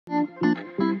We're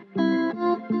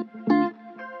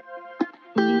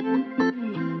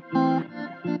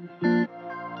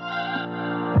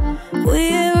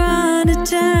on a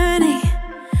journey,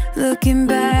 looking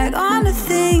back on the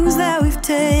things that we've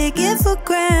taken for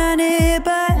granted,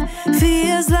 but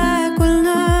feels like we're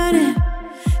learning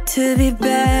to be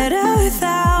better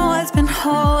without what's been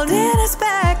holding us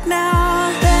back now.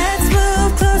 Let's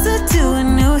move closer to a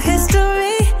new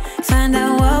history, find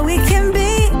out what we can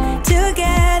be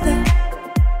together.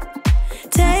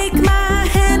 Take my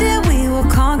hand and we will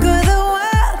conquer the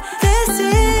world. This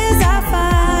is our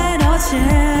final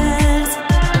chance.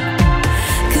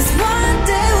 'Cause one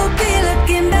day we'll be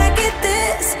looking back at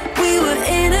this. We were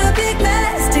in a big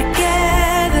mess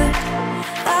together,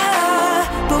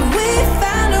 but we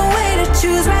found a way to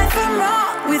choose right from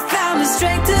wrong. We found the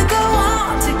strength to go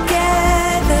on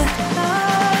together,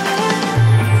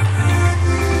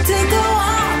 to go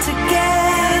on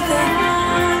together,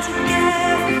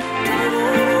 yeah,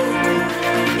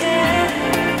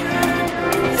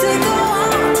 to go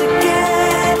on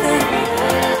together.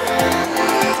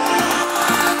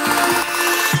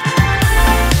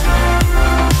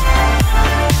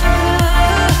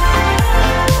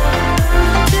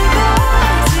 To go on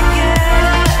together, yeah.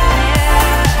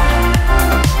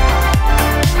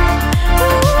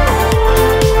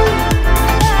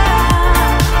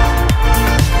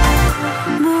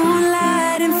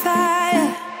 Moonlight and fire,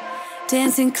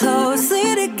 dancing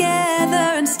closely together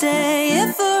and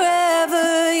staying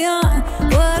forever young.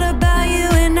 What about you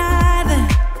and I then?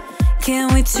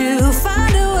 Can we two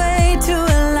find a way